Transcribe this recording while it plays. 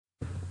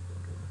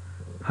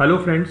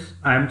Hello friends,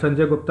 I am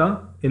Sanjay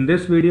Gupta. In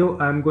this video,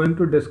 I am going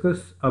to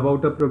discuss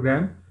about a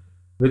program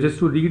which is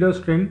to read a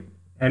string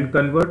and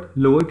convert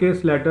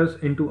lowercase letters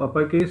into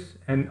uppercase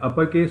and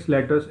uppercase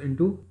letters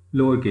into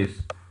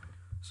lowercase.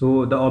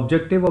 So the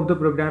objective of the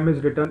program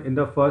is written in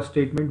the first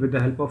statement with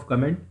the help of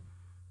comment.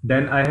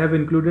 Then I have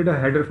included a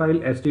header file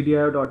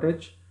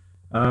stdio.h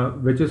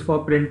which is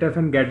for printf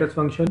and getters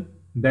function.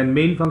 Then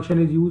main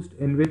function is used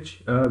in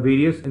which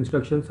various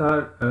instructions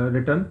are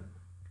written.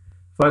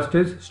 First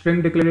is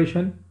string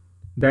declaration,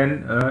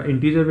 then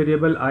integer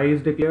variable I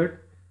is declared,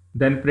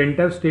 then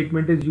printf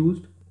statement is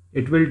used.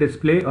 It will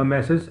display a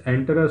message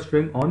enter a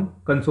string on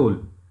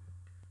console.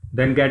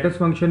 Then getters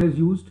function is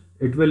used.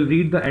 It will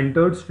read the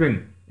entered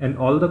string and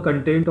all the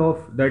content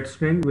of that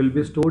string will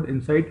be stored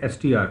inside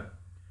str.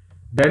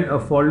 Then a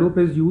for loop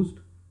is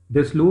used.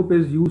 This loop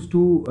is used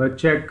to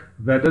check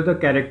whether the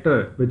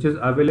character which is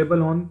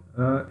available on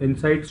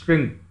inside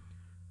string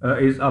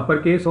is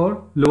uppercase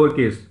or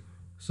lowercase.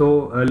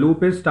 So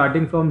loop is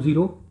starting from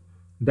 0.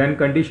 Then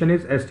condition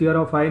is str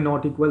of I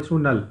not equals to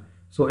null.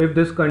 So if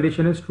this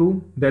condition is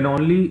true, then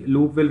only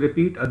loop will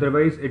repeat,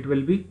 otherwise it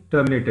will be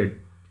terminated.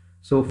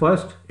 So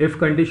first, if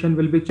condition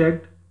will be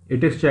checked,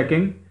 it is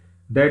checking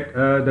that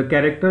the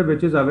character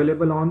which is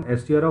available on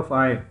str of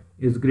I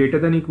is greater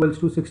than equals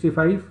to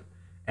 65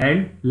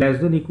 and less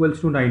than equals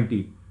to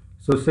 90.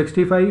 So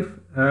 65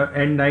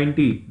 and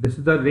 90, this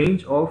is the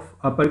range of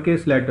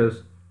uppercase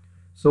letters.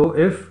 So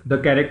if the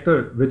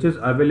character which is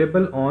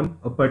available on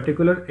a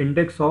particular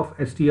index of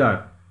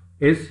str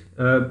is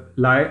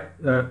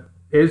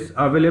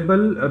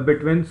available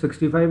between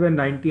 65 and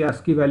 90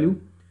 ASCII value,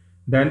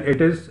 then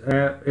it is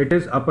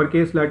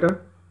uppercase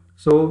letter.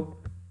 So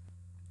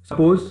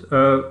suppose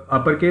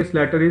uppercase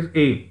letter is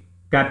A,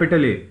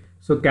 capital A.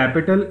 So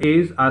capital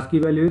A's ASCII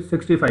value is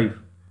 65.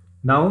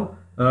 Now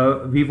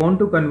we want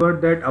to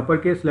convert that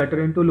uppercase letter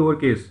into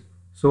lowercase.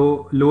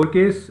 So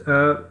lowercase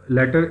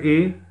letter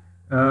A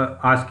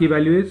ASCII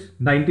value is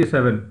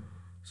 97.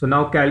 So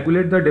now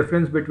calculate the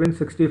difference between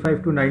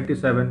 65 to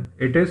 97.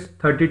 It is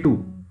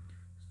 32.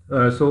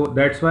 So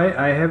that's why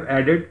I have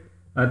added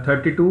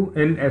 32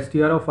 in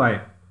str of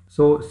I.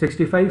 So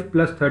 65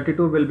 plus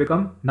 32 will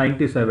become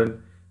 97.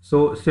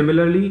 So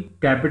similarly,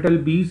 capital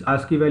B's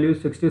ASCII value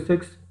is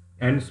 66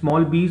 and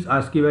small b's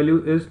ASCII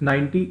value is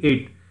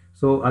 98.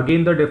 So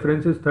again the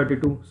difference is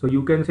 32. So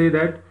you can say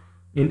that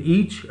in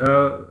each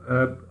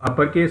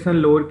uppercase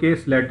and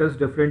lowercase letters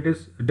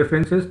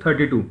difference is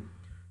 32.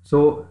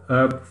 So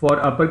for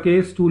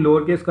uppercase to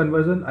lowercase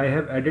conversion I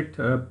have added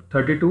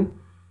 32,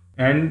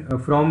 and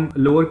from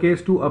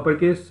lowercase to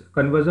uppercase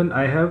conversion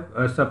I have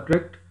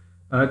subtract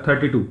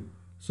 32.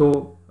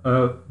 So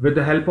with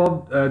the help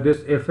of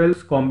this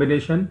if-else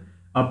combination,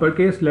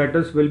 uppercase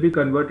letters will be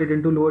converted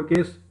into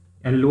lowercase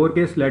and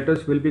lowercase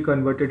letters will be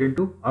converted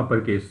into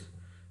uppercase.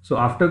 So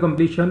after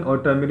completion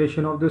or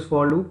termination of this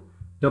for loop,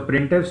 the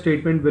printf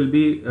statement will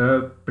be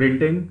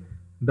printing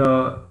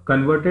the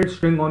converted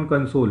string on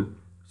console.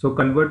 So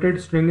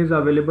converted string is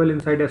available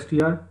inside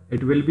str.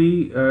 It will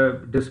be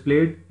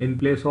displayed in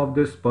place of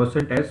this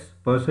 %s.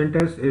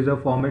 %s is a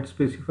format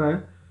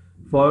specifier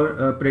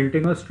for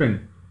printing a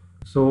string.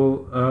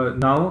 So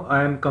now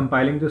I am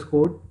compiling this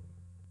code.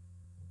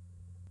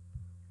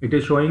 It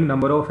is showing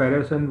number of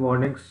errors and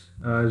warnings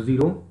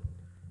 0.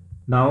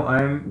 Now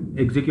I am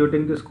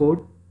executing this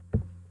code.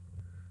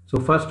 So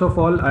first of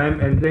all, I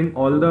am entering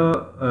all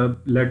the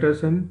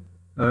letters in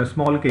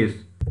small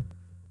case.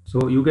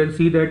 So you can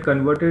see that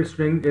converted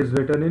string is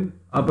written in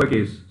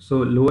uppercase.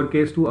 So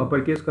lowercase to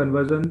uppercase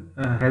conversion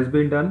has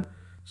been done.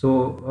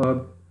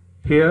 So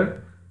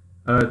here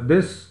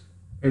this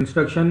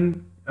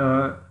instruction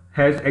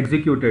has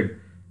executed.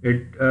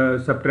 It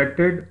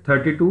subtracted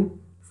 32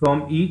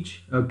 from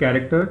each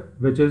character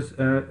which is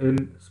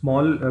in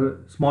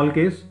small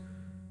case.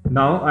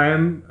 Now I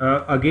am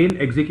again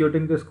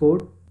executing this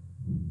code,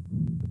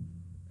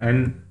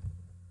 and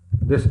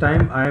this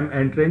time I am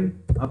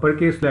entering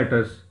uppercase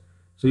letters.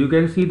 So you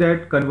can see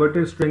that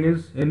converted string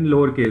is in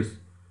lowercase.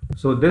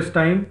 So this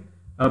time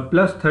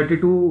plus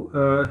 32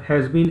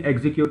 has been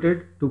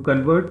executed to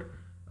convert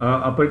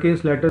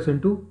uppercase letters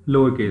into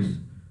lowercase.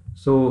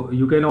 So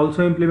you can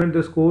also implement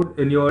this code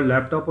in your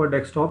laptop or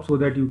desktop so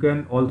that you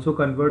can also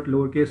convert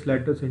lowercase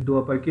letters into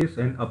uppercase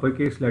and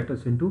uppercase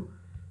letters into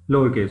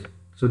lowercase.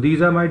 So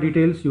these are my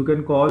details. You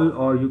can call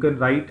or you can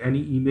write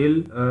any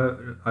email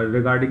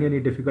regarding any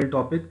difficult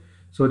topic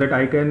so that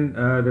I can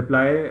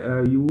reply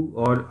you,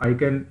 or I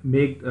can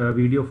make a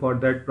video for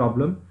that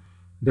problem.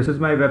 This is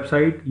my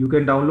website. You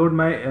can download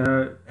my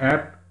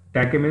app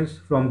TechImage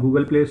from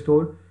Google Play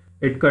Store.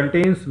 It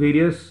contains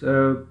various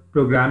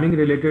programming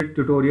related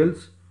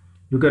tutorials.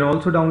 You can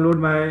also download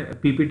my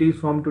PPTs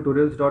from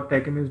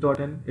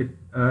tutorials.techimage.in.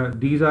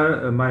 These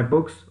are my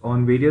books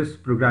on various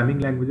programming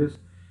languages.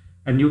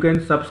 And you can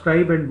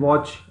subscribe and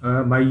watch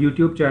my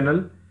YouTube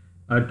channel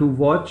to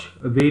watch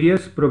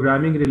various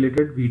programming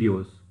related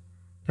videos.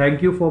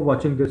 Thank you for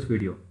watching this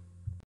video.